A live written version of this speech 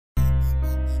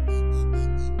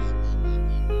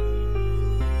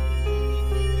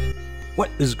What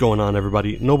is going on,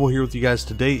 everybody? Noble here with you guys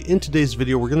today. In today's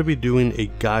video we're going to be doing a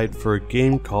guide for a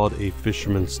game called A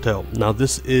Fisherman's Tale. Now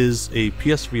this is a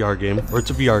PSVR game, or it's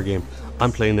a VR game.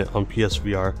 I'm playing it on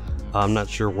PSVR. I'm not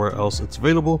sure where else it's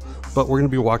available, but we're going to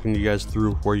be walking you guys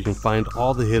through where you can find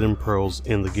all the hidden pearls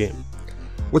in the game.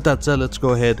 With that said, let's go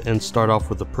ahead and start off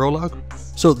with the prologue.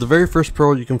 So the very first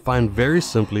pearl you can find very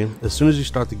simply as soon as you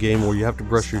start the game, where you have to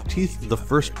brush your teeth. The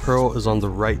first pearl is on the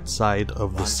right side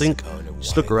of the sink.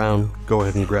 Just look around, go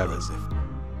ahead and grab it.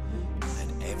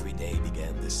 And every day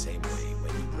began the same way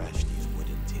when you brushed these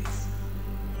wooden teeth.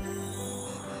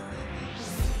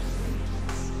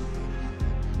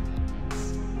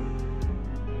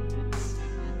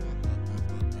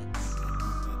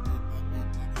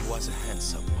 He was a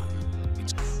handsome one.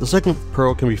 The second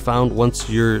pearl can be found once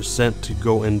you're sent to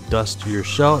go and dust your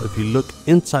shell. If you look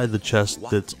inside the chest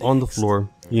that's on the floor,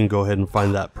 you can go ahead and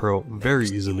find that pearl very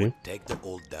easily. Take the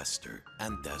old duster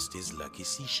and dust his lucky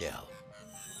seashell.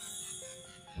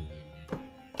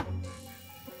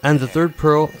 And the third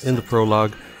pearl in the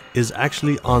prologue is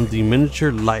actually on the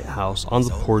miniature lighthouse on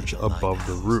the porch above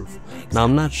the roof. Now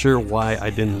I'm not sure why I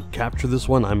didn't capture this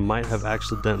one. I might have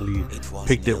accidentally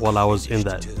picked it while I was in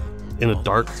a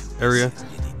dark area,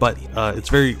 but it's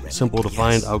very simple to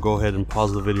find. I'll go ahead and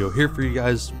pause the video here for you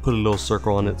guys, put a little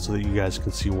circle on it so that you guys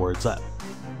can see where it's at.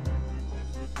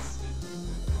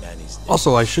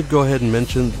 Also, I should go ahead and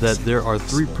mention that there are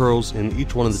 3 pearls in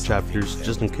each one of the chapters,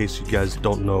 just in case you guys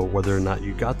don't know whether or not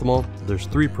you got them all. There's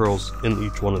 3 pearls in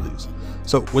each one of these.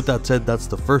 So with that said, that's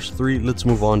the first 3. Let's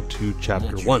move on to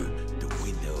chapter 1.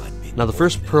 Now the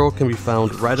first pearl can be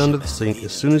found right under the sink.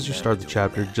 As soon as you start the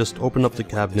chapter, just open up the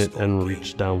cabinet and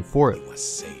reach down for it.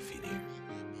 Was safe in here.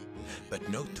 But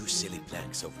no 2 silly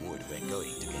planks of wood were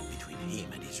going to get between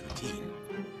him and his routine.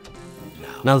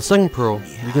 Now the second pearl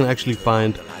you can actually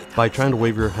find by trying to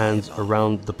wave your hands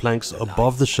around the planks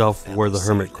above the shelf where the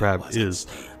hermit crab is.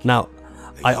 Now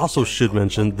I also should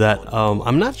mention that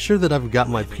I'm not sure that I've got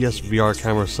my PSVR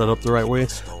camera set up the right way.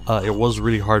 It was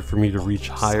really hard for me to reach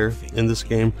higher in this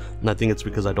game, and I think it's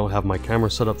because I don't have my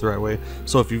camera set up the right way.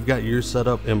 So if you've got yours set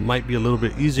up, it might be a little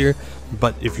bit easier,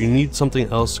 but if you need something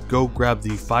else, go grab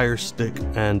the fire stick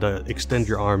and extend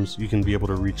your arms. You can be able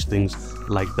to reach things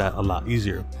like that a lot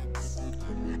easier.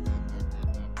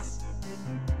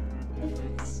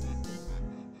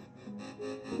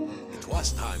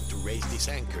 Time to raise this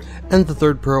anchor. And the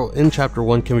third pearl in chapter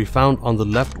 1 can be found on the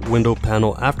left window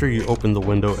panel after you open the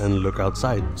window and look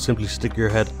outside. Simply stick your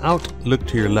head out, look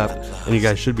to your left, and you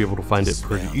guys should be able to find it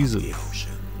pretty easily.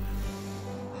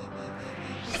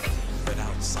 But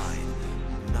outside,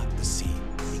 not the sea,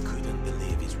 he couldn't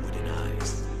believe his wooden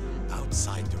eyes.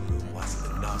 Outside the room was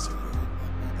another room,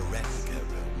 a replica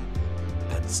room,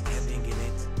 and standing in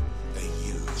it, a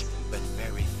huge but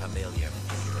very familiar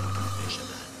figure of a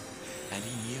fisherman. And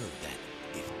he knew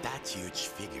that if that huge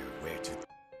figure were to...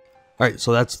 Alright,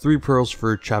 so that's 3 pearls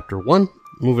for chapter 1.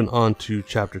 Moving on to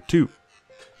chapter 2.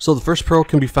 So the first pearl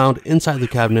can be found inside the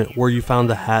cabinet where you found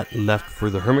the hat left for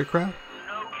the hermit crab.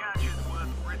 No catch is worth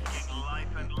risking life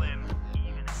and limb,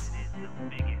 even if it is the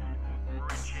biggest,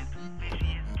 richest,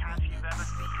 fishiest catch you've ever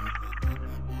seen.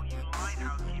 All you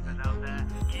lighthouse keepers out there,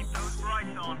 keep those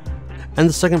brights on. And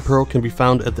the second pearl can be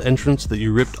found at the entrance that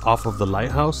you ripped off of the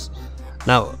lighthouse.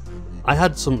 Now, I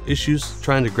had some issues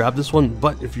trying to grab this one,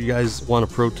 but if you guys want a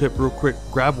pro tip real quick,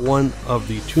 grab one of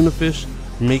the tuna fish,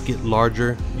 make it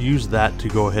larger, use that to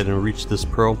go ahead and reach this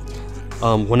pearl.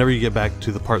 Whenever you get back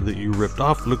to the part that you ripped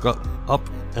off, look up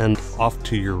and off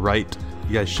to your right.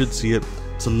 You guys should see it.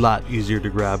 It's a lot easier to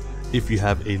grab if you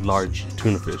have a large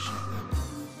tuna fish.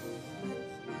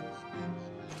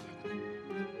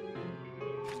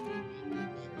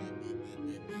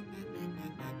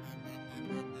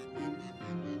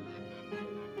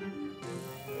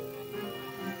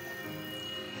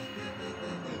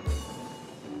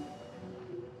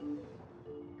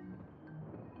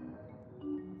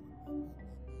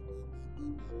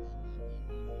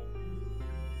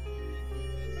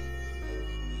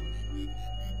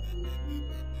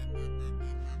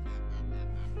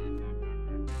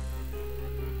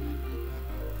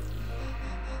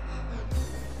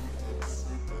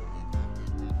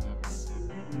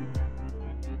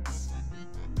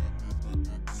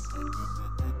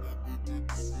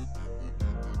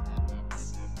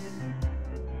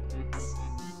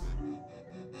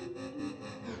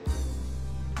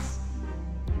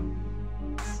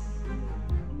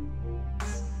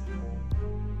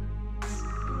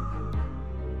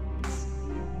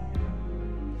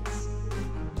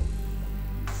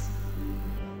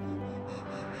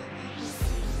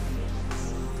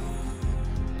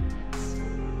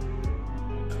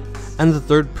 And the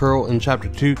third pearl in chapter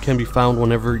 2 can be found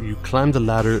whenever you climb the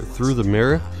ladder through the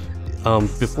mirror.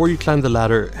 Before you climb the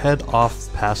ladder, head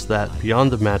off past that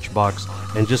beyond the matchbox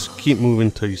and just keep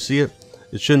moving till you see it.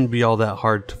 It shouldn't be all that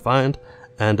hard to find,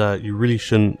 and you really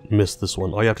shouldn't miss this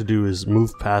one. All you have to do is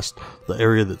move past the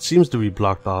area that seems to be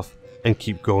blocked off and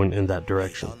keep going in that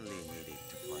direction.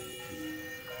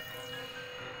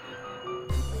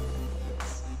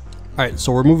 Alright,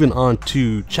 so we're moving on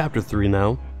to chapter 3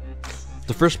 now.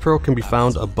 The first pearl can be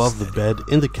found above the bed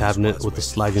in the cabinet with the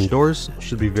sliding doors.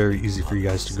 Should be very easy for you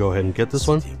guys to go ahead and get this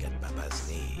one.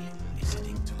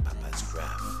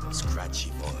 Scratchy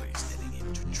voice telling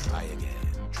him to try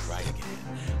again,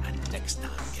 and next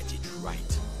time get it right.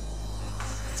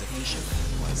 The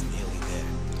fisherman was nearly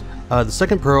there. The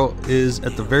second pearl is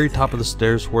at the very top of the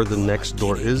stairs where the next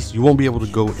door is. You won't be able to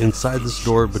go inside this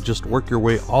door, but just work your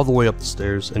way all the way up the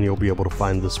stairs and you'll be able to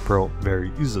find this pearl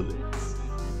very easily.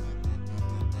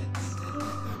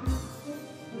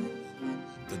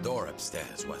 The door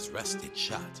upstairs was rusted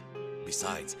shut.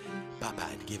 Besides, Papa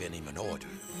had given him an order,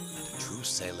 and a true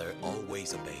sailor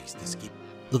always obeys the skipper.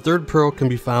 The third pearl can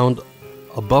be found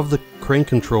above the crane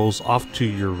controls off to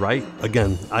your right.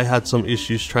 Again, I had some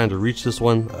issues trying to reach this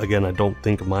one. Again, I don't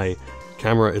think my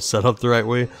camera is set up the right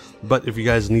way, but if you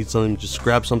guys need something, just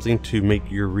grab something to make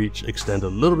your reach extend a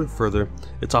little bit further.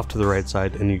 It's off to the right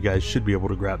side and you guys should be able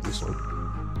to grab this one.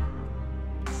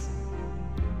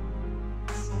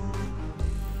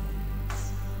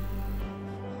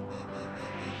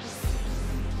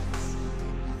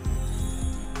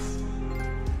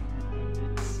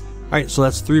 Alright, so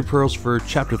that's 3 pearls for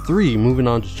chapter 3. Moving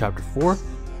on to chapter 4.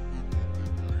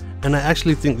 And I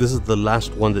actually think this is the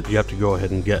last one that you have to go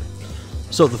ahead and get.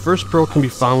 So the first pearl can be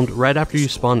found right after you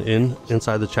spawn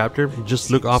inside the chapter.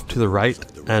 Just look off to the right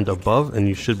and above and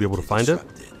you should be able to find it.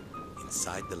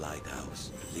 Inside the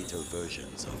lighthouse, little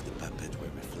versions of the puppet were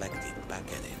reflected back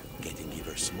at him, getting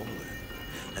ever smaller.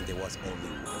 And there was only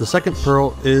one. The second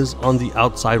pearl is on the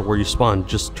outside where you spawn.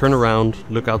 Just turn around,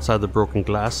 look outside the broken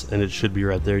glass, and it should be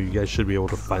right there. You guys should be able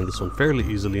to find this one fairly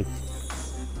easily.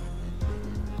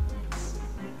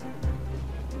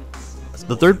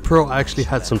 The third pearl, I actually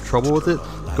had some trouble with it.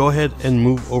 Go ahead and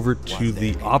move over to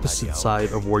the opposite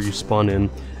side of where you spawn in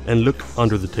and look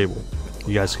under the table.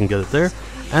 You guys can get it there,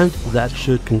 and that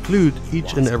should conclude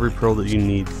each and every pearl that you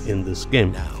need in this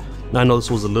game. Now I know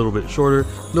this was a little bit shorter,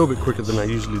 a little bit quicker than I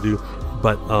usually do,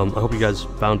 but I hope you guys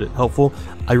found it helpful.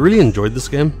 I really enjoyed this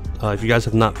game. If you guys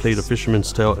have not played A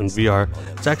Fisherman's Tale in VR,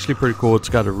 it's actually pretty cool. It's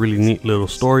got a really neat little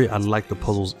story. I like the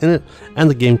puzzles in it, and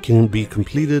the game can be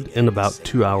completed in about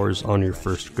 2 hours on your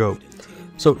first go.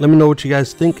 So let me know what you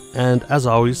guys think, and as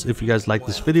always, if you guys like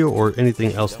this video or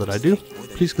anything else that I do,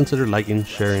 please consider liking,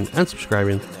 sharing, and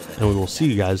subscribing, and we will see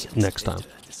you guys next time.